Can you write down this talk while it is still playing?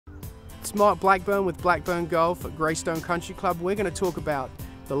It's Mark Blackburn with Blackburn Golf at Greystone Country Club. We're going to talk about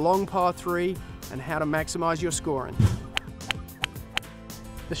the long par 3 and how to maximize your scoring.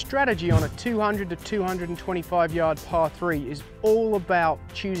 The strategy on a 200 to 225 yard par 3 is all about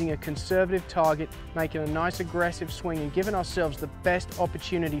choosing a conservative target, making a nice aggressive swing and giving ourselves the best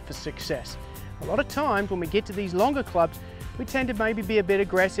opportunity for success. A lot of times when we get to these longer clubs, we tend to maybe be a bit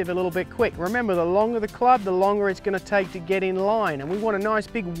aggressive, a little bit quick. Remember, the longer the club, the longer it's going to take to get in line, and we want a nice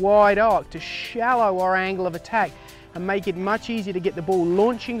big wide arc to shallow our angle of attack and make it much easier to get the ball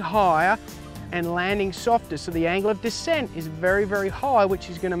launching higher and landing softer, so the angle of descent is very, very high, which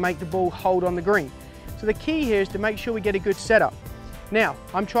is going to make the ball hold on the green. So the key here is to make sure we get a good setup. Now,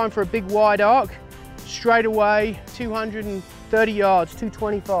 I'm trying for a big wide arc, straight away, 230 yards,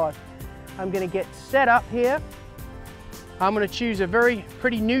 225. I'm going to get set up here. I'm going to choose a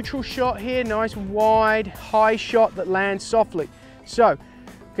pretty neutral shot here, nice wide, high shot that lands softly. So, I'm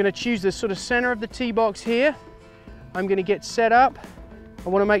going to choose the sort of center of the tee box here. I'm going to get set up. I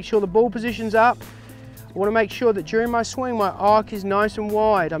want to make sure the ball position's up. I want to make sure that during my swing, my arc is nice and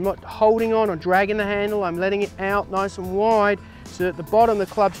wide. I'm not holding on or dragging the handle. I'm letting it out nice and wide so that the bottom of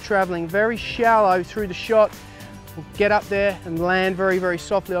the club's traveling very shallow through the shot. We'll get up there and land very, very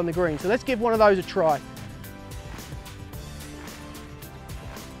softly on the green. So let's give one of those a try.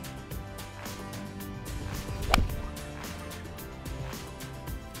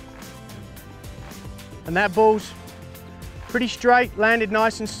 And that ball's pretty straight, landed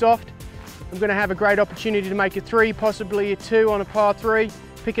nice and soft. I'm going to have a great opportunity to make a 3, possibly a 2 on a par 3,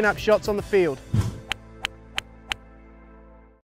 picking up shots on the field.